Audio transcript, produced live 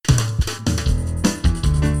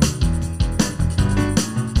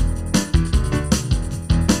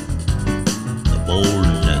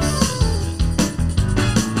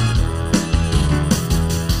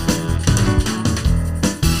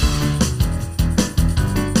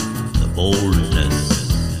boldness.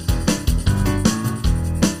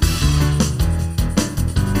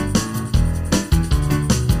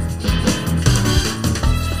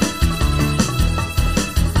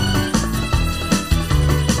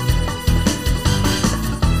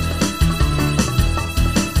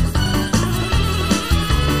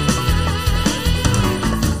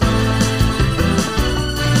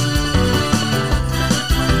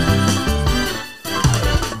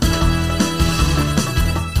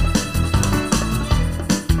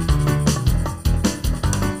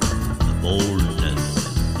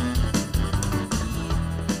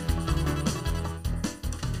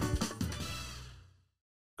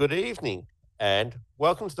 Good evening and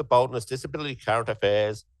welcome to the Boldness Disability Current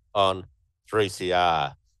Affairs on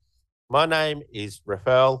 3CR. My name is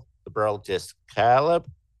Rafael the Barrel Just Caleb.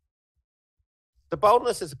 The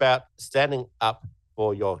boldness is about standing up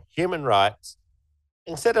for your human rights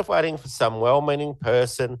instead of waiting for some well-meaning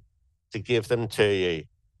person to give them to you.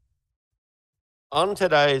 On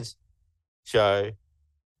today's show,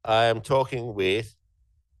 I am talking with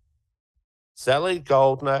Sally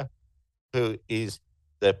Goldner, who is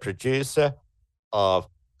the producer of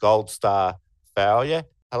Gold Star Failure.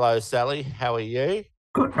 Hello, Sally. How are you?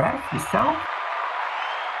 Good, Raf. Yourself?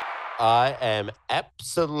 I am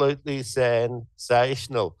absolutely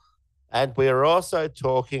sensational. And we're also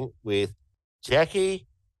talking with Jacci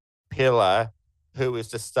Pillar, who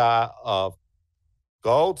is the star of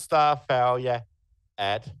Gold Star Failure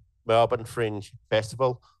at Melbourne Fringe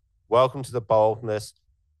Festival. Welcome to the boldness,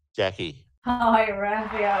 Jacci. Hi,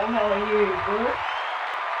 Raphael. How are you? Good?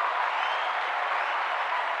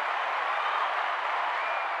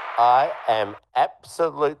 I am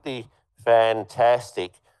absolutely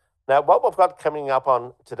fantastic. Now, what we've got coming up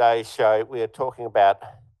on today's show, we are talking about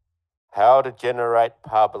how to generate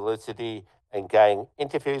publicity and gain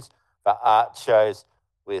interviews for art shows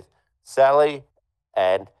with Sally.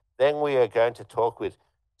 And then we are going to talk with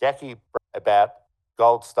Jacci about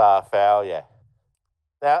Gold Star Failure.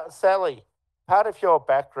 Now, Sally, part of your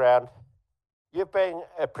background, you've been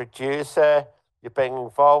a producer, you've been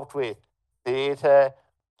involved with theatre,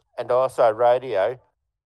 and also radio.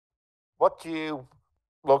 What do you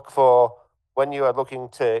look for when you are looking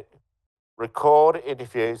to record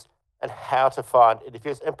interviews and how to find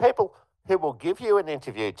interviews and people who will give you an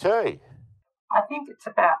interview too? I think it's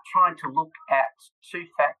about trying to look at two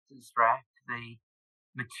factors, Raf, the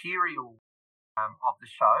material of the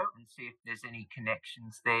show and see if there's any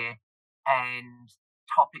connections there, and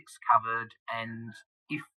topics covered, and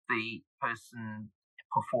if the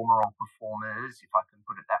performer or performers, if I can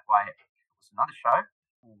put it that way, if it was another show,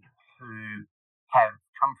 who have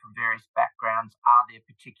come from various backgrounds, are there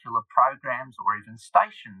particular programs or even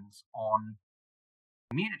stations on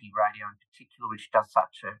community radio in particular, which does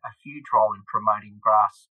such a huge role in promoting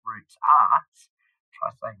grassroots arts?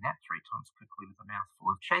 Try saying that 3 times quickly with a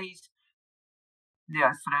mouthful of cheese.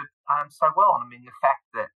 Yeah, sort of so well. And I mean, the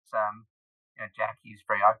fact that Jacci is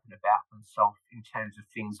very open about themselves in terms of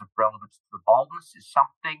things of relevance to the boldness is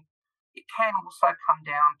something. It can also come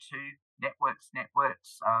down to networks.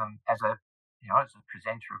 As a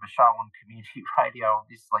presenter of a show on community radio,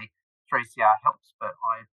 obviously 3CR helps, but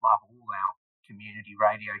I love all our community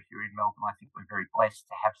radio here in Melbourne. I think we're very blessed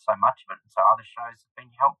to have so much of it, and so other shows have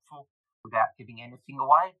been helpful without giving anything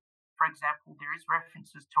away. For example, there is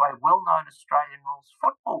references to a well-known Australian rules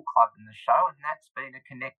football club in the show, and that's been a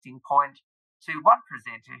connecting point to one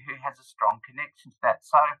presenter who has a strong connection to that.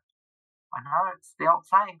 So I know it's the old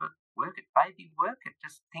saying, but work it, baby, work it.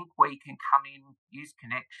 Just think where you can come in, use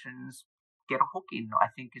connections, get a hook in,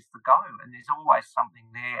 I think is the go. And there's always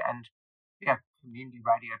something there. And community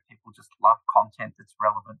radio people just love content that's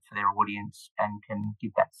relevant for their audience and can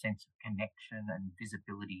give that sense of connection and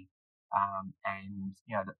visibility.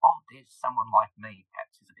 There's someone like me,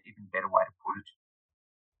 perhaps is an even better way to put it.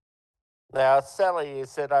 Now, Sally, you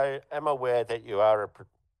said, I am aware that you are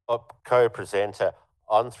a co-presenter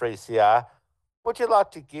on 3CR. Would you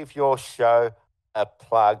like to give your show a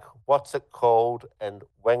plug? What's it called and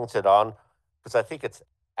when's it on? Because I think it's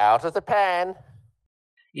out of the pan.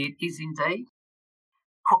 It is indeed.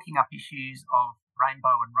 Cooking up issues of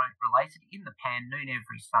rainbow and rape related in the pan, noon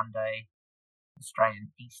every Sunday,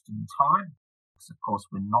 Australian Eastern Time. Because, of course,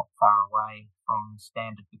 we're not far away from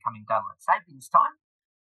standard becoming daylight savings time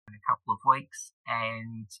in a couple of weeks,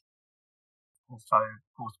 and also, of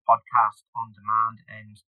course, podcast on demand,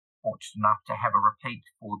 and fortunate enough to have a repeat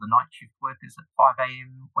for the night shift workers at 5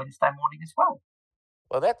 a.m. Wednesday morning as well.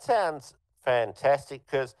 Well, that sounds fantastic,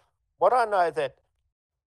 because what I know that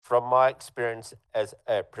from my experience as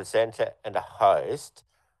a presenter and a host,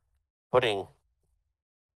 putting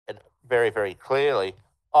it very, very clearly,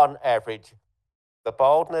 on average, the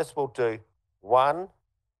Boldness will do one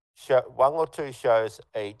or two shows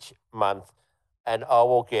each month, and I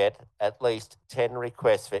will get at least 10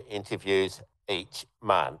 requests for interviews each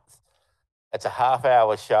month. It's a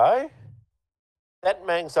half-hour show. That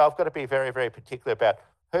means I've got to be very, very particular about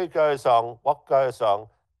who goes on, what goes on,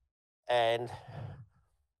 and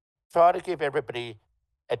try to give everybody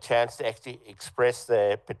a chance to actually express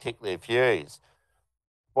their particular views.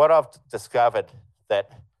 What I've discovered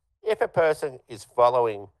that if a person is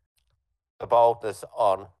following the Boldness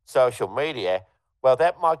on social media, well,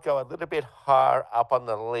 that might go a little bit higher up on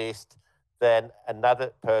the list than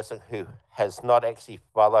another person who has not actually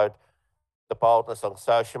followed the Boldness on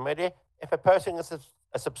social media. If a person is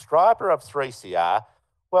a subscriber of 3CR,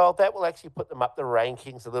 well, that will actually put them up the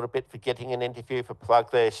rankings a little bit for getting an interview, for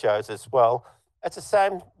plug their shows as well. It's the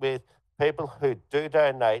same with people who do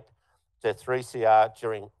donate to 3CR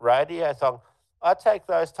during Radiothon. I take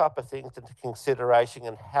those type of things into consideration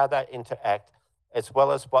and how they interact, as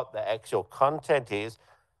well as what the actual content is,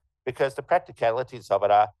 because the practicalities of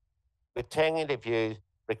it are, with 10 interview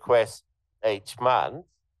requests each month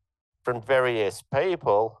from various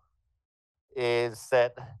people, is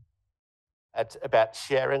that it's about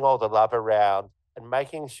sharing all the love around and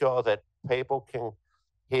making sure that people can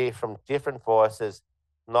hear from different voices,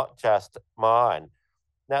 not just mine.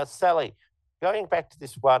 Now, Sally, going back to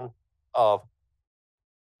this one of,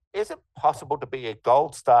 is it possible to be a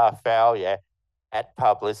gold star failure at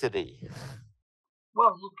publicity?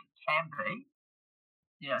 Well, look, it can be.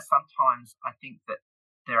 Sometimes I think that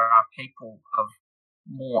there are people of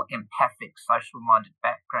more empathic, social-minded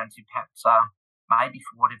backgrounds who perhaps are, maybe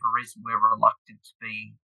for whatever reason, we're reluctant to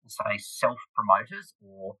be, say, self-promoters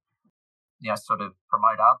or, sort of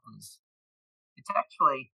promote others. It's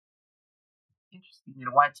actually interesting in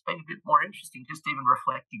a way. It's been a bit more interesting just even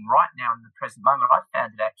reflecting right now in the present moment. I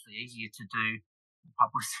found it actually easier to do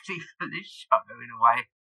publicity for this show in a way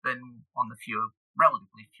than on the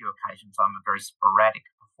relatively few occasions. I'm a very sporadic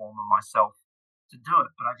performer myself to do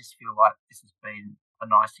it, but I just feel like this has been a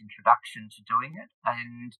nice introduction to doing it,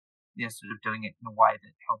 and sort of doing it in a way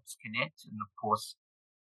that helps connect. And of course,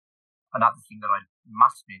 another thing that I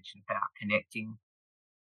must mention about connecting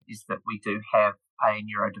is that we do have a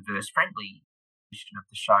neurodiverse friendly edition of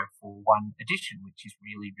the show for one edition, which is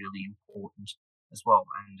really, really important as well.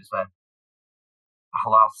 And as a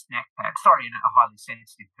halal snack pack, and a highly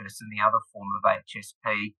sensitive person, the other form of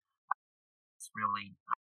HSP, it's really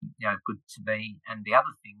good to me. And the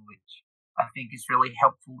other thing which I think is really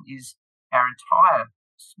helpful is our entire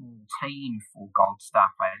small team for Gold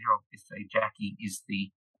Star Failure. Obviously, Jacci is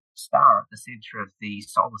the star at the centre of the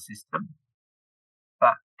solar system,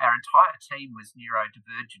 but our entire team was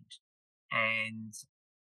neurodivergent, and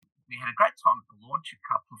we had a great time at the launch a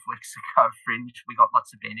couple of weeks ago, Fringe. We got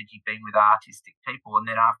lots of energy being with artistic people, and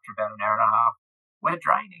then after about an hour and a half, we're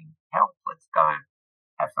draining. Help, let's go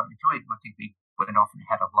have something to eat. And I think we went off and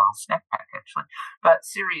had a last snack pack, actually. But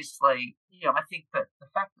seriously, I think that the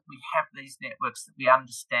fact that we have these networks, that we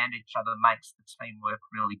understand each other, makes the teamwork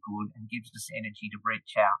really good and gives us energy to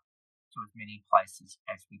reach out to as many places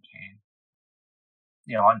as we can.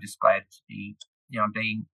 I'm just glad to be,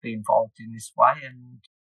 be involved in this way and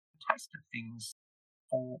taste of things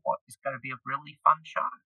for what is going to be a really fun show.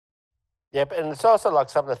 Yeah, and it's also like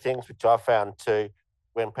some of the things which I found too,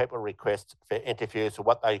 when people request for interviews or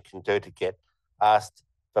what they can do to get asked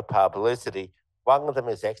for publicity. One of them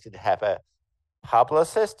is actually to have a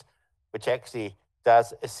publicist, which actually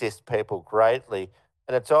does assist people greatly.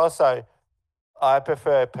 And it's also, I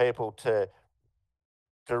prefer people to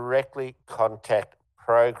directly contact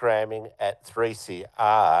programming at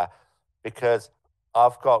 3CR, because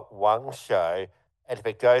I've got one show, and if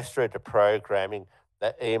it goes through to programming,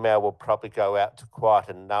 the email will probably go out to quite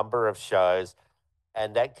a number of shows,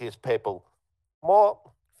 and that gives people more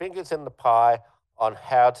fingers in the pie on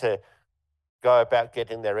how to go about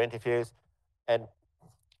getting their interviews. And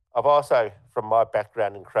I've also, from my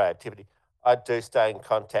background in creativity, I do stay in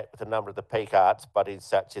contact with a number of the peak arts buddies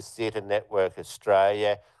such as Theatre Network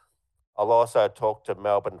Australia. I'll also talk to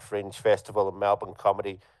Melbourne Fringe Festival and Melbourne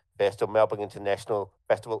Comedy Festival, Melbourne International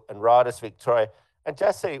Festival and Writers Victoria, and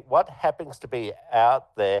just see what happens to be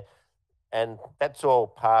out there. And that's all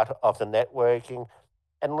part of the networking.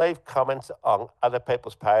 And leave comments on other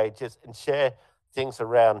people's pages and share things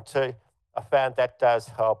around too. I found that does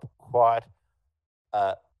help quite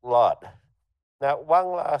a lot. Now, one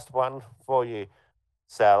last one for you,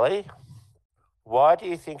 Sally. Why do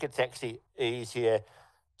you think it's actually easier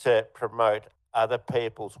to promote other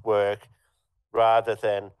people's work rather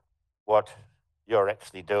than what you're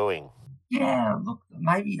actually doing? Yeah, look,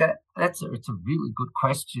 maybe it's a really good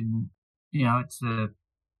question. You know, it's a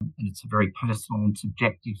very personal and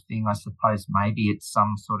subjective thing, I suppose. Maybe it's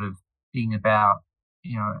some sort of thing about,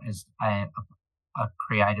 as a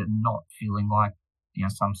creator not feeling like,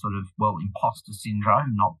 some sort of, imposter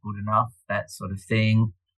syndrome, not good enough, that sort of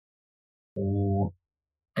thing. Or,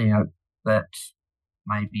 that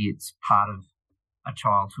maybe it's part of a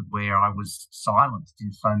childhood where I was silenced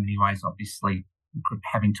in so many ways, obviously,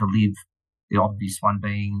 having to live, the obvious one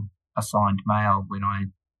being assigned male when I,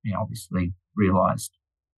 obviously realised,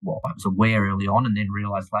 I was aware early on and then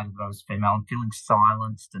realised later that I was female and feeling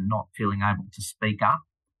silenced and not feeling able to speak up.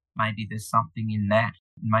 Maybe there's something in that.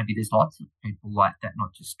 Maybe there's lots of people like that,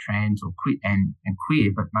 not just trans or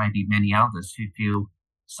queer, but maybe many others who feel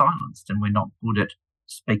silenced and we're not good at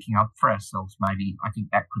speaking up for ourselves. Maybe I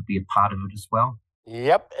think that could be a part of it as well.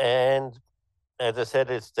 Yep, and as I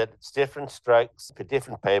said, it's different strokes for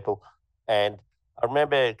different people. And I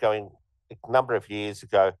remember going a number of years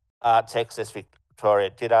ago, Arts Access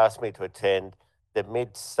Victoria did ask me to attend the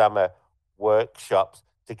midsummer workshops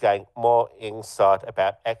to gain more insight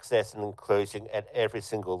about access and inclusion at every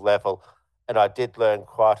single level. And I did learn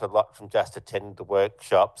quite a lot from just attending the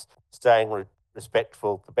workshops, staying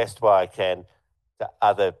respectful the best way I can to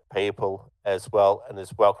other people as well, and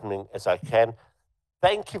as welcoming as I can.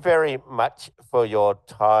 Thank you very much for your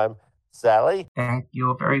time, Sally.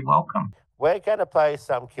 You're very welcome. We're going to play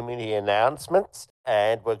some community announcements,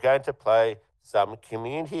 and we're going to play some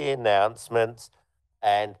community announcements,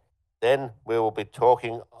 and then we will be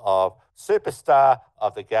talking of superstar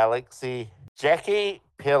of the galaxy, Jacci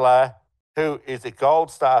Pillar, who is a gold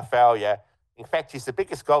star failure. In fact, she's the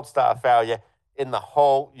biggest gold star failure in the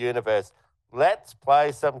whole universe. Let's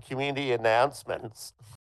play some community announcements.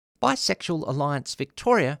 Bisexual Alliance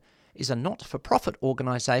Victoria is a not-for-profit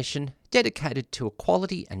organisation dedicated to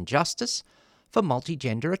equality and justice for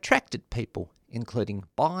multigender attracted people, including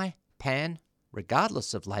bi, pan,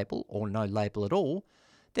 regardless of label or no label at all,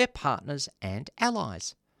 their partners and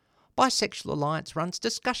allies. Bisexual Alliance runs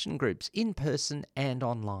discussion groups in person and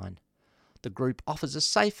online. The group offers a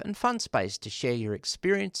safe and fun space to share your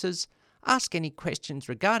experiences, ask any questions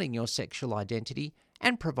regarding your sexual identity,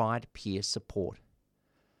 and provide peer support.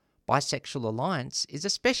 Bisexual Alliance is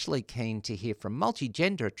especially keen to hear from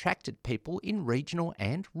multigender attracted people in regional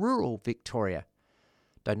and rural Victoria.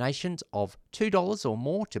 Donations of $2 or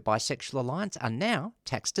more to Bisexual Alliance are now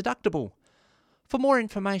tax deductible. For more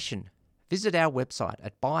information, visit our website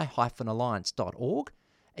at bi-alliance.org,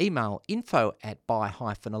 email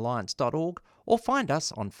info@bi-alliance.org, or find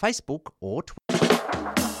us on Facebook or Twitter.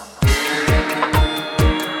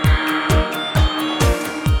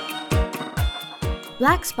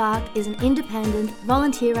 Black Spark is an independent,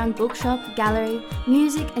 volunteer-run bookshop, gallery,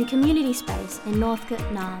 music and community space in Northcote,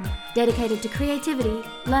 Naarm, dedicated to creativity,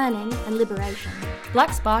 learning and liberation.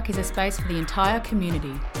 Black Spark is a space for the entire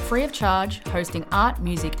community, free of charge, hosting art,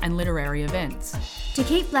 music and literary events. To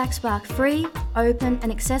keep Black Spark free, open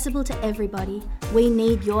and accessible to everybody, we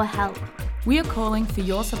need your help. We are calling for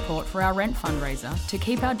your support for our rent fundraiser to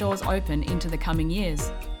keep our doors open into the coming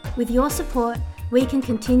years. With your support, we can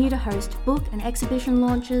continue to host book and exhibition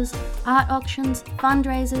launches, art auctions,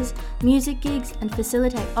 fundraisers, music gigs and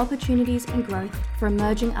facilitate opportunities and growth for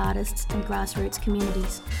emerging artists and grassroots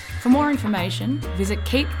communities. For more information, visit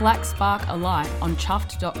Keep Black Spark Alight on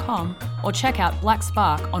chuffed.com or check out Black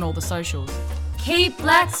Spark on all the socials. Keep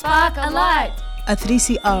Black Spark alight! A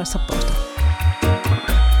 3CR supporter.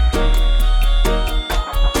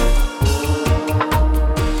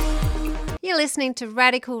 You're listening to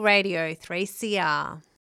Radical Radio 3CR.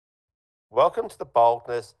 Welcome to The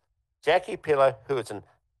Boldness. Jacci Pillar, who is an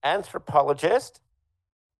anthropologist,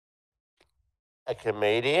 a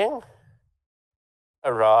comedian,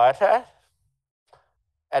 a writer,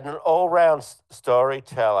 and an all-round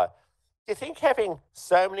storyteller. Do you think having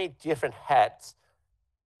so many different hats,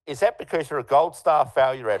 is that because you're a gold star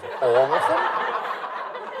failure at all of them?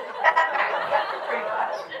 Pretty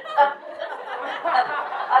much.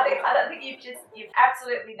 I think you've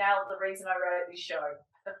absolutely nailed the reason I wrote this show.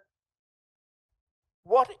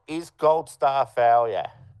 What is gold star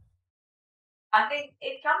failure? I think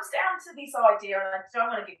it comes down to this idea, and I don't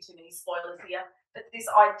want to give too many spoilers here, but this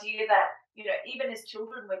idea that, even as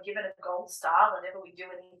children, we're given a gold star whenever we do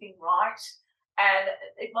anything right. And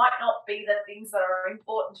it might not be the things that are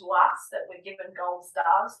important to us that we're given gold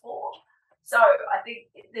stars for. So I think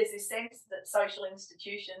there's this sense that social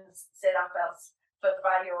institutions set up us for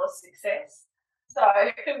failure or success. So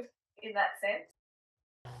in that sense.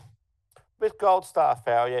 With gold star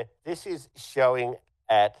failure, this is showing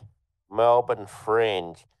at Melbourne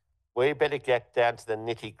Fringe. we better get down to the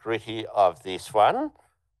nitty-gritty of this one.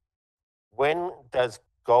 When does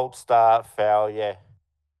Gold Star failure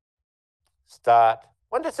start?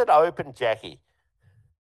 When does it open, Jackie?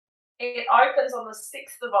 It opens on the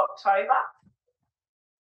 6th of October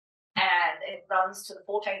and it runs to the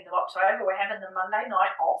 14th of October. We're having the Monday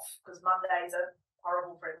night off because Mondays are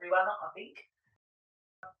horrible for everyone, I think.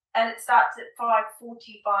 And it starts at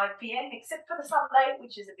 5:45 p.m, except for the Sunday,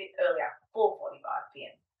 which is a bit earlier, 4:45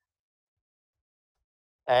 p.m.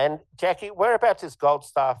 And Jackie, whereabouts is Gold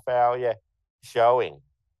Star failure showing?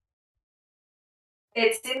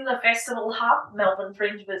 It's in the festival hub. Melbourne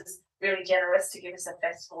Fringe was really generous to give us a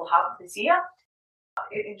festival hub this year.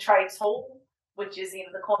 In Trades Hall, which is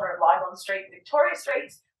in the corner of Lygon Street, Victoria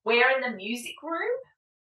Street. We're in the music room.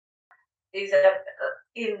 Is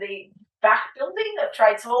in the back building of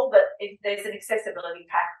Trades Hall, but there's an accessibility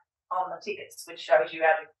pack on the tickets which shows you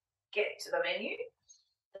how to get to the venue.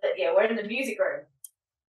 But yeah, we're in the music room.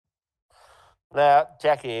 Now,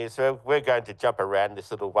 Jackie, so we're going to jump around this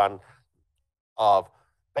little one of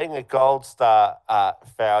being a Gold Star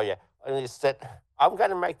failure. And it's that I'm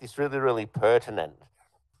going to make this really, really pertinent.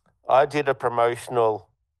 I did a promotional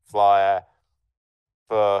flyer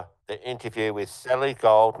for the interview with Sally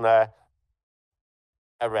Goldner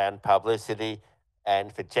around publicity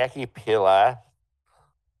and for Jackie Pillar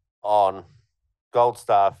on Gold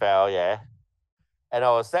Star failure. And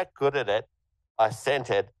I was that good at it, I sent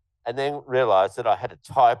it and then realised that I had a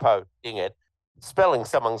typo in it, spelling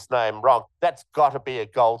someone's name wrong. That's got to be a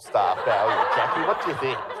Gold Star failure, Jackie. What do you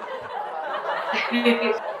think?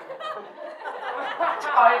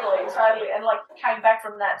 Totally. And came back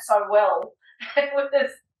from that so well. It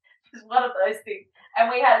was one of those things. And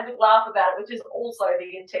we had a good laugh about it, which is also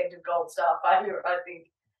the intent of Gold Star failure, I think,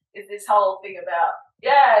 is this whole thing about,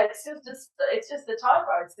 it's just a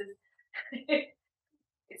typo.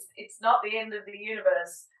 It's not the end of the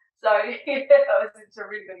universe. So it's a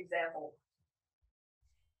really good example.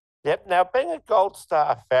 Yep. Now, being a Gold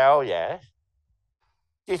Star failure,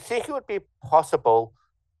 do you think it would be possible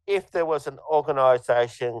if there was an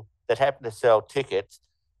organisation that happened to sell tickets,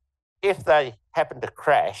 if they happened to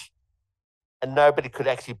crash and nobody could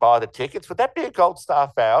actually buy the tickets, would that be a Gold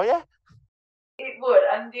Star failure? It would.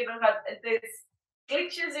 And, there's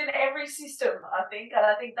glitches in every system, I think. And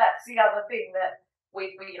I think that's the other thing that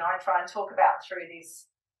we I try and talk about through this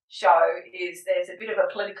show is there's a bit of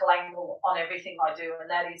a political angle on everything I do, and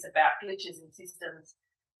that is about glitches in systems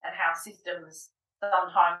and how systems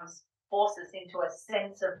sometimes force us into a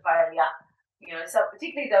sense of failure. So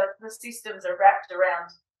particularly the systems are wrapped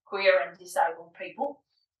around queer and disabled people.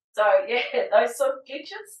 So yeah, those sort of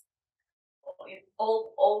glitches,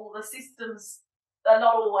 all the systems are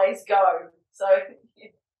not always go. So yeah.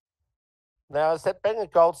 Now, is that being a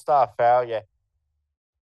Gold Star failure?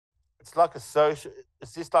 It's like is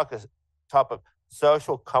this like a type of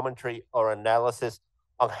social commentary or analysis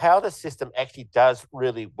on how the system actually does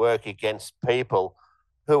really work against people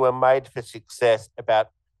who are made for success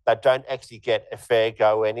but don't actually get a fair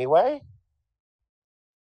go anyway?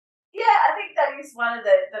 Yeah, I think that is one of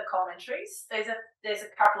the commentaries. There's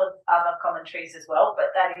a couple of other commentaries as well, but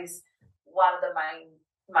that is one of the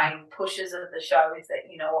main pushes of the show is that,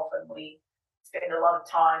 often we spend a lot of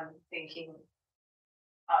time thinking,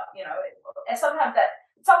 and sometimes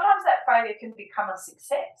that failure can become a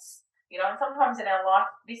success, and sometimes in our life,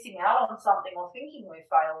 missing out on something or thinking we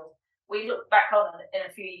failed, we look back on it in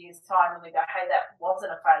a few years' time and we go, hey, that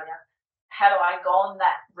wasn't a failure. Had I gone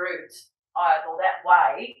that route or that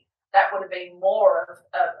way, that would have been more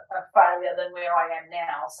of a failure than where I am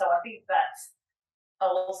now. So I think that's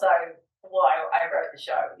also why I wrote the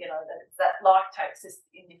show, that life takes us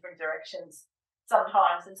in different directions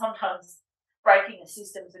sometimes, and sometimes breaking a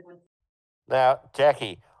system's a good thing. Now,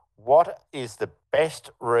 Jackie, what is the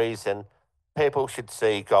best reason people should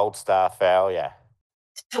see Gold Star failure?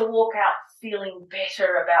 To walk out feeling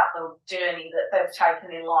better about the journey that they've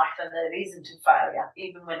taken in life and that it isn't a failure,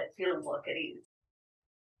 even when it feels like it is.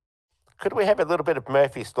 Could we have a little bit of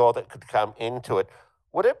Murphy's Law that could come into it?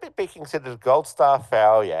 Would it be considered a Gold Star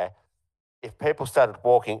failure if people started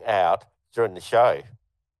walking out during the show?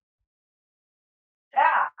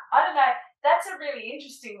 Yeah, I don't know. That's a really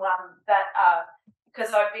interesting one that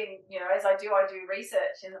because I've been, as I do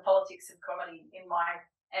research in the politics of comedy in my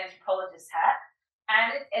anthropologist hat.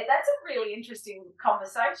 And that's a really interesting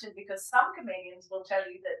conversation because some comedians will tell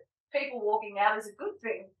you that people walking out is a good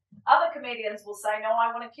thing. Other comedians will say, no,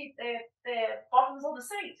 I want to keep their bottoms on the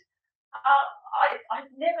seat. I've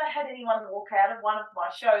never had anyone walk out of one of my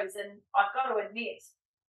shows, and I've got to admit,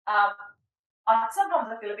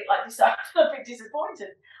 sometimes I feel a bit like a bit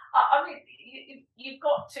disappointed. I mean, you've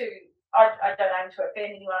got to. I don't aim to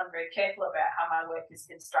offend anyone. I'm very careful about how my work is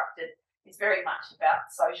constructed. It's very much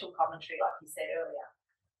about social commentary, like you said earlier.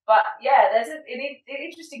 But yeah, there's an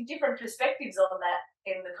interesting different perspectives on that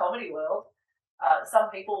in the comedy world. Some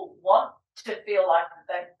people want to feel like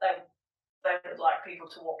they would like people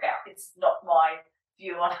to walk out. It's not my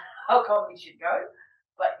view on how comedy should go,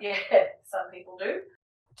 but yeah, some people do.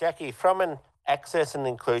 Jacci, from an access and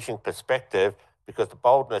inclusion perspective, because the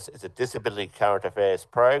Boldness is a disability current affairs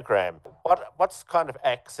program, what's kind of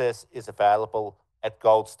access is available at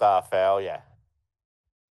Gold Star Failure?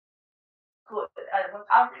 Good.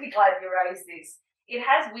 I'm really glad you raised this. It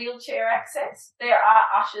has wheelchair access. There are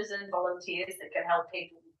ushers and volunteers that can help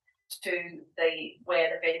people to where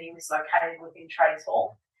the venue is located within Trades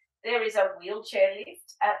Hall. There is a wheelchair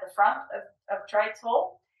lift at the front of Trades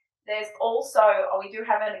Hall. There's also, we do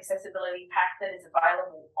have an accessibility pack that is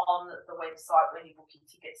available on the website when you book your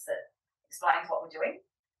tickets that explains what we're doing.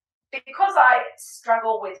 Because I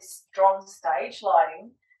struggle with strong stage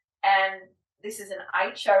lighting, and this is an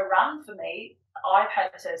 8-show run for me, I've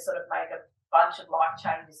had to sort of make a bunch of life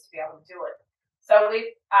changes to be able to do it. So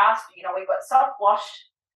we've asked, we've got soft wash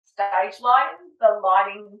stage lighting. The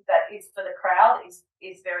lighting that is for the crowd is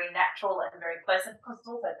very natural and very pleasant because it's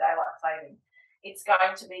also daylight saving. It's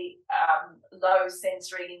going to be low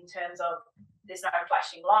sensory in terms of there's no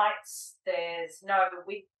flashing lights. There's no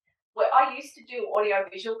I used to do audio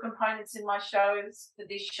visual components in my shows. For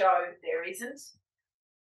this show, there isn't.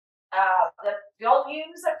 The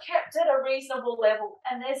volumes are kept at a reasonable level,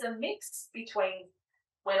 and there's a mix between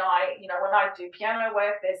when I do piano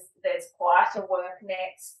work. There's quieter work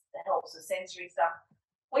next that helps with sensory stuff.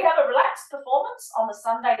 We have a relaxed performance on the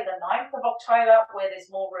Sunday, the 9th of October, where there's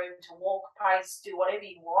more room to walk, pace, do whatever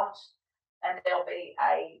you want, and there'll be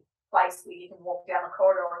a place where you can walk down the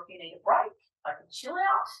corridor if you need a break, like a chill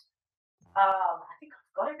out. I think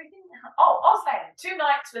I've got everything. Oh, Auslan, 2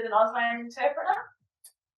 nights with an Auslan interpreter.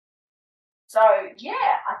 So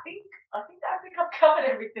yeah, I think I've covered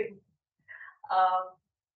everything.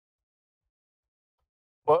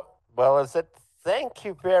 Well, is it? Thank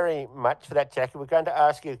you very much for that, Jacci. We're going to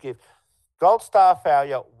ask you to give Gold Star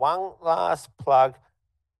Failure one last plug.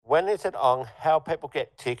 When is it on? How people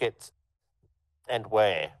get tickets, and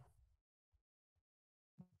where?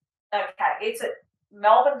 Okay, it's at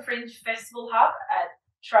Melbourne Fringe Festival Hub at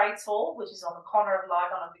Trades Hall, which is on the corner of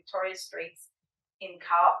Lygon and Victoria Streets in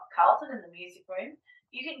Carlton in the music room.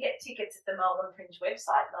 You can get tickets at the Melbourne Fringe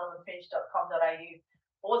website,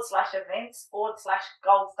 melbournefringe.com.au/events/Gold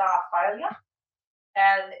Star Failure.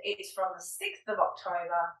 And it's from the 6th of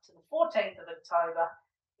October to the 14th of October,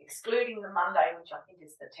 excluding the Monday, which I think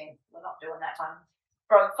is the 10th. We're not doing that one.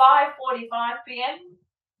 From 5:45 p.m.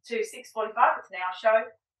 to 6:45, it's now show.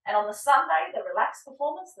 And on the Sunday, the relaxed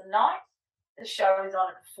performance, the 9th, the show is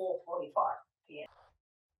on at 4:45 p.m.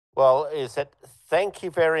 Well, thank you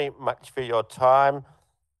very much for your time.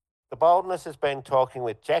 The Boldness has been talking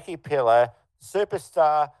with Jacci Pillar,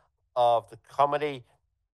 superstar of the comedy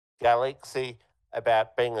galaxy,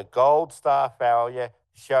 about being a Gold Star Failure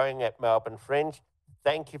showing at Melbourne Fringe.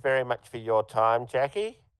 Thank you very much for your time,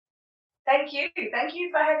 Jacci. Thank you. Thank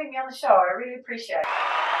you for having me on the show. I really appreciate it.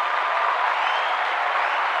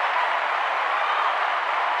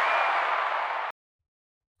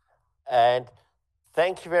 And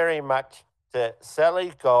thank you very much to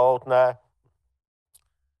Sally Goldner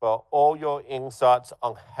for all your insights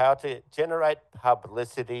on how to generate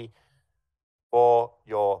publicity for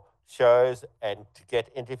your shows and to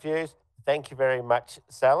get interviews. Thank you very much,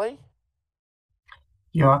 Sally.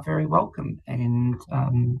 You are very welcome. And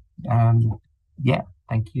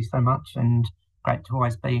thank you so much. And great to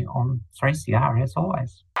always be on 3CR as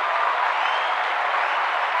always.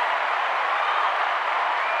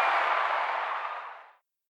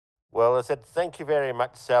 Well, I said, thank you very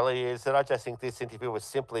much, Sally. I just think this interview was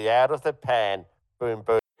simply out of the pan. Boom,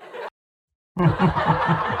 boom.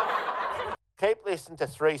 Keep listening to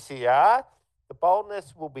 3CR. The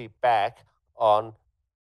Boldness will be back on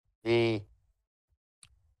the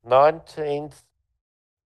 19th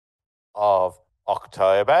of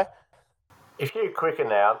October. A few quick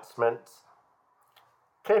announcements.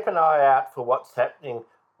 Keep an eye out for what's happening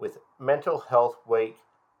with Mental Health Week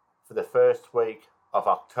for the first week of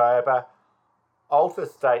October. Alta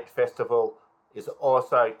State Festival is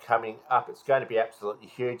also coming up. It's going to be absolutely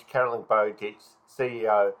huge. Carolyn Bowditch,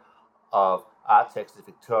 CEO of Arts Access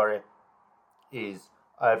Victoria, is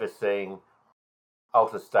overseeing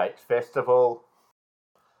Alta State Festival.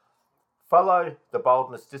 Follow the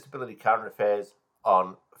Boldness Disability Current Affairs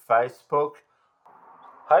on Facebook.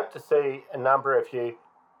 Hope to see a number of you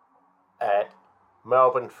at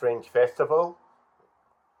Melbourne Fringe Festival.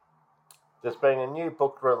 There's been a new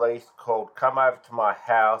book released called Come Over to My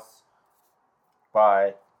House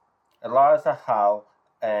by Eliza Hull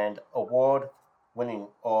and award-winning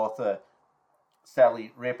author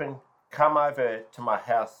Sally Rippon. Come Over to My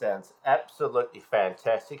House sounds absolutely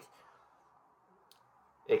fantastic.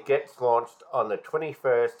 It gets launched on the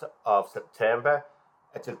 21st of September.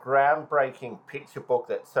 It's a groundbreaking picture book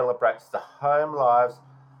that celebrates the home lives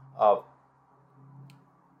of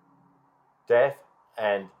deaf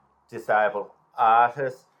and disabled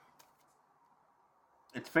artists.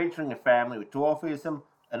 It's featuring a family with dwarfism,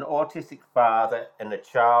 an autistic father and a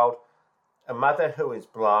child, a mother who is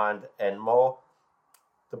blind, and more.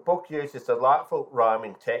 The book uses delightful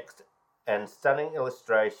rhyming text and stunning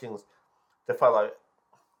illustrations to follow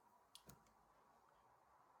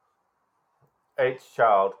each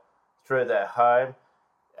child through their home.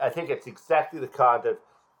 I think it's exactly the kind of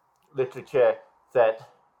literature that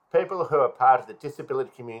people who are part of the disability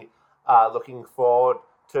community are looking forward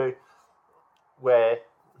to, where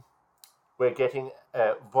we're getting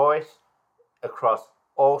a voice across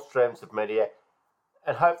all streams of media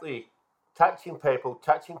and hopefully touching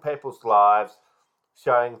people's lives,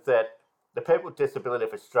 showing that the people with disability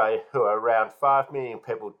of Australia, who are around 5 million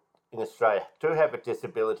people in Australia, do have a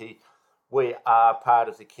disability. We are part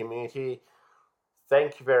of the community.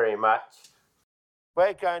 Thank you very much.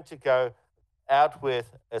 We're going to go out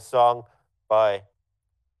with a song by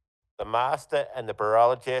the Master and the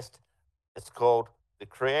Barologist. It's called The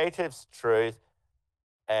Creative's Truth,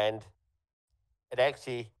 and it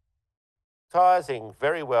actually ties in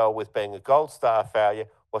very well with being a gold star failure,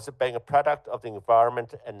 was it being a product of the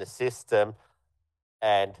environment and the system,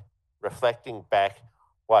 and reflecting back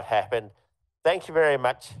what happened. Thank you very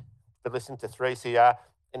much for listening to 3CR.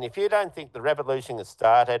 And if you don't think the revolution has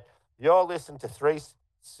started, you're listening to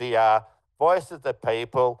 3CR, Voice of the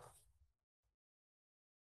People.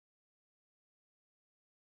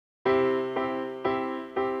 The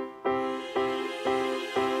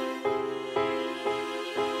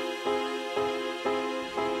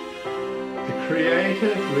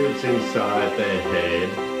creative lives inside their head,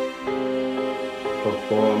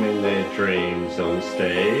 performing their dreams on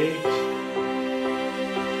stage.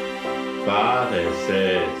 Father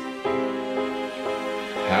says,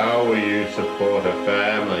 how will you support a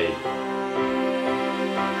family?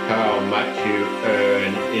 How much you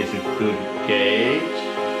earn is a good gauge.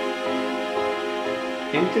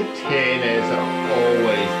 Entertainers are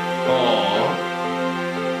always poor.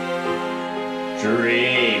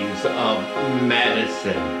 Dreams of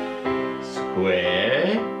Madison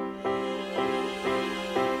Square.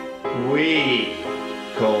 We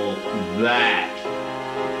call that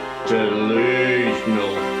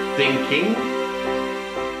delusional thinking.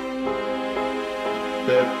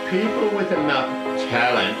 The people with enough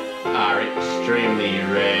talent are extremely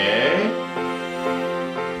rare.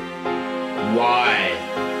 Why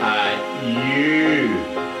are you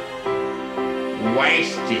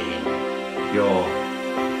wasting your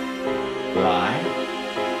life?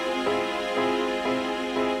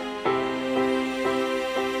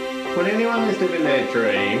 When anyone is living their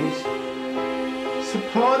dreams,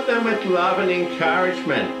 support them with love and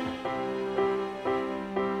encouragement.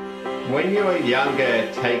 When you are younger,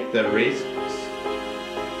 take the risks.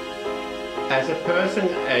 As a person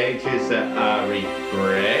ages, there are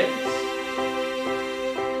regrets.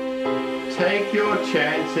 Take your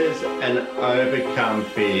chances and overcome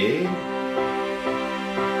fear.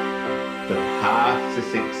 The path to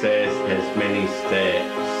success has many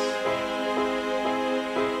steps.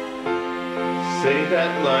 See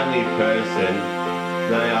that lonely person,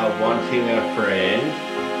 they are wanting a friend.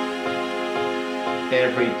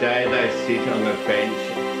 Every day they sit on a bench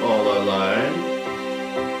all alone.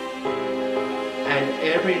 And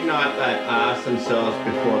every night they ask themselves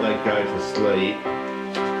before they go to sleep,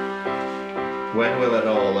 when will it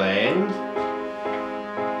all end?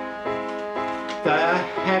 They are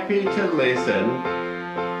happy to listen,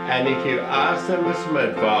 and if you ask them for some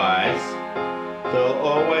advice, they'll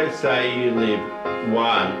always say you live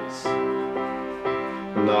once,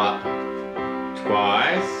 not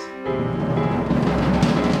twice.